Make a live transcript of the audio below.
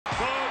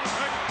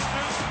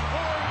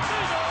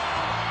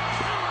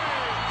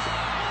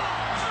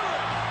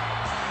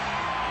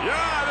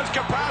large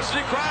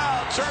capacity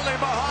crowd certainly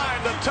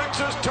behind the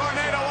Texas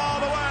Tornado all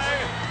the way.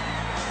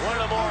 One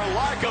of the more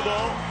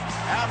likable,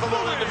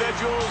 affable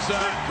individuals.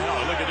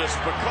 Look at this.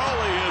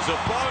 Spicolli, his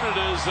opponent,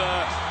 is a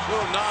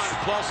little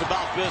nonplussed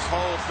about this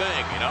whole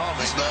thing.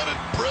 He's not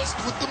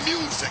impressed with the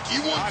music. He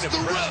wants to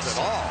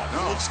wrestle. He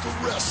wants to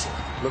wrestle.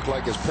 Looked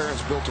like his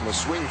parents built him a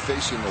swing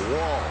facing the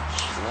wall.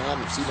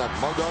 See that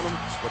mug on him?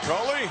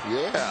 Spicolli?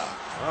 Yeah.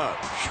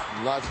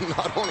 Not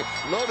only.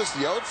 Notice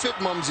the outfit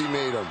Mumsy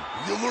made him.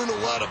 You learn a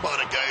lot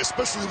about a guy,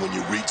 especially when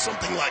you read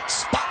something like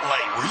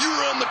Spotlight, where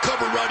you're on the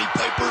cover, Roddy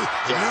Piper,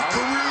 and your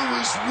career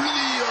is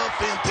really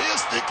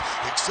fantastic,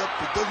 except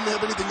it doesn't have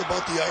anything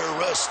about the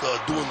IRS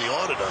doing the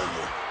audit on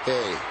you.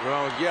 Hey.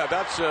 Well, yeah,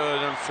 that's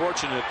an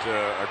unfortunate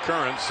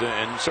occurrence,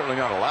 and certainly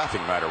not a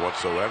laughing matter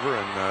whatsoever.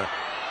 And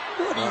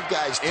what are you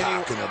guys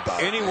talking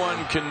about?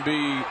 Anyone can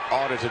be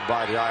audited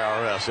by the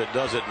IRS. It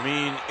doesn't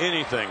mean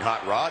anything,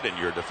 Hot Rod. In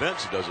your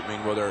defense, it doesn't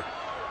mean whether.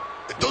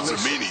 It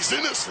doesn't mean he's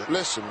innocent.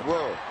 Listen,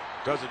 whoa.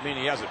 Doesn't mean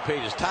he hasn't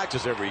paid his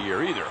taxes every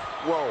year either.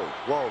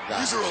 Whoa,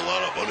 guys. These are a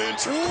lot of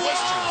unanswered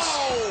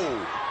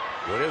questions.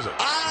 What is it?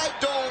 I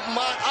don't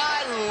mind.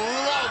 I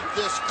love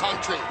this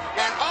country.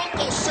 And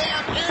Uncle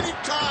Sam,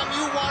 anytime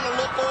you want to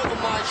look over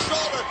my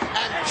shoulder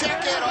and check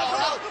it all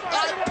out,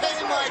 I pay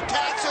my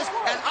taxes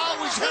and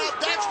always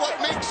have. That's what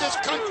makes this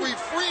country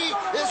free,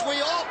 is we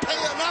all pay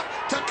enough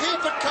to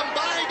keep it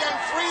combined and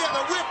free and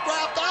the whip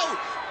wrapped out.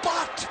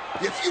 But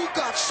if you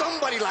got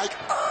somebody like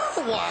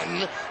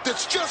Irwin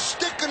that's just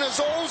sticking his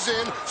O's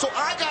in, so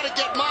I got to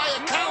get my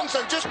accounts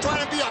and just trying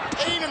to be a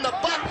pain in the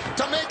butt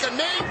to make a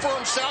name for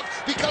himself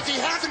because he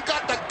hasn't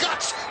got the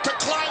guts to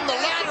climb the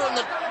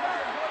ladder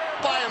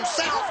by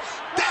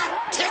himself,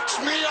 that ticks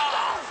me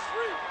off.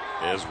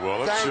 As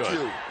well it should. Thank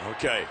you.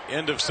 Okay,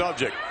 end of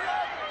subject.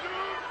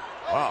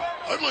 Wow.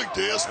 I'd like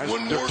to ask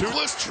one more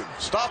question.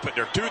 Stop it.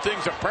 There are two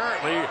things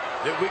apparently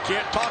that we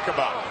can't talk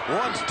about.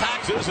 One's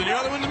taxes and the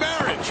other one's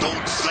marriage.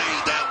 Don't say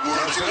that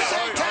word. Did you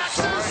say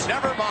taxes?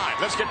 Never mind.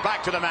 Let's get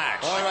back to the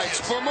match. All right,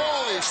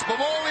 Spumoli,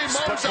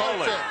 Mum's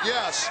outfit.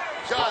 Yes,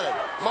 got it.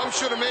 Mum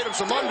should have made him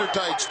some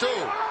undertights, too.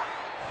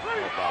 How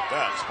about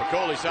that?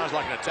 Spicolli sounds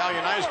like an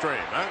Italian ice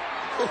cream, huh?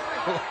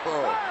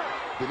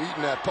 Been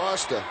eating that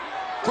pasta.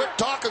 Quit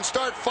talking,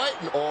 start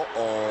fighting.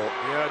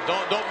 Yeah,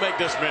 don't make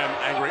this man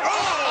angry.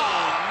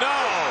 Oh, no!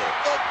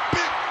 A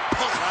big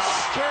punch.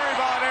 Kerry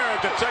Von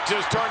Erich, the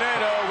Texas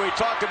Tornado, we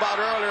talked about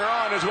earlier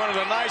on, is one of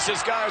the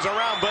nicest guys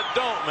around, but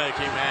don't make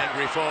him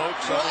angry,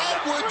 folks. Why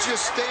would you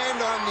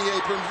stand on the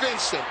apron?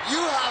 Vincent,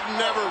 you have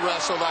never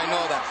wrestled, I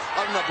know that.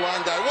 I'm the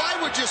blind guy. Why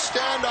would you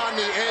stand on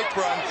the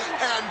apron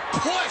and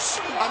push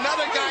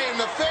another guy in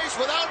the face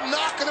without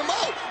knocking him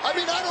out? I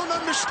mean, I don't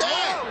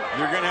understand.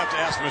 You're going to have to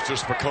ask Mr.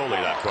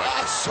 Spicolli that question.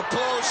 I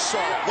suppose so.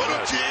 Why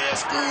don't you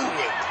ask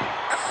Irwin?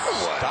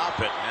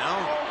 Stop it now.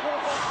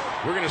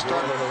 We're going to start.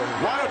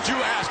 Why don't you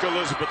ask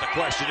Elizabeth the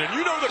question? And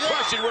you know the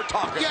question we're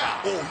talking about.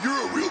 Oh, you're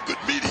a real good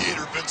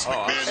mediator, Vince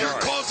McMahon. You're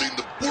causing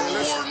the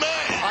World War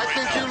IX. I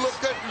think you look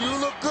good. You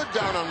look good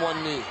down on one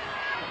knee.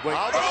 Wait.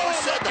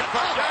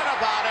 Forget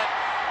about it.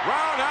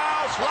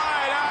 Roundhouse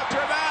right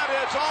after that.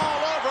 It's all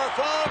over,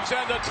 folks.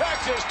 And the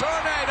Texas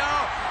Tornado,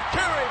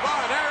 Kerry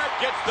Von Erich,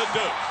 gets the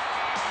deuce.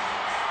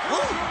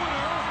 Woo.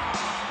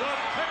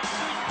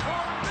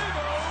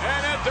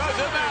 And it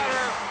doesn't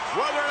matter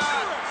whether or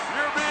not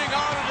you're being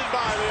audited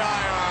by the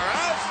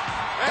IRS.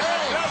 And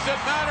it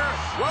doesn't matter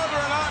whether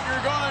or not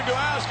you're going to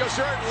ask a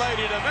certain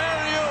lady to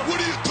marry you. What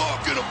are you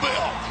talking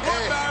about? What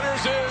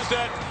matters is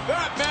that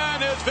that man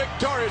is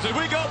victorious. As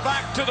we go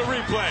back to the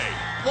replay.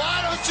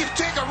 Why don't you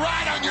take a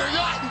ride on your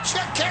yacht and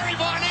check Kerry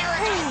Von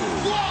Erich?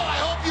 Whoa, I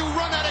hope you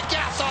run out of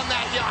gas on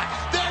that yacht.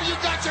 There, you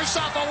got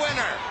yourself a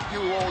winner.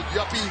 You old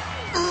yuppie.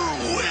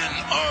 Irwin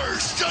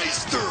R.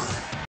 Shyster.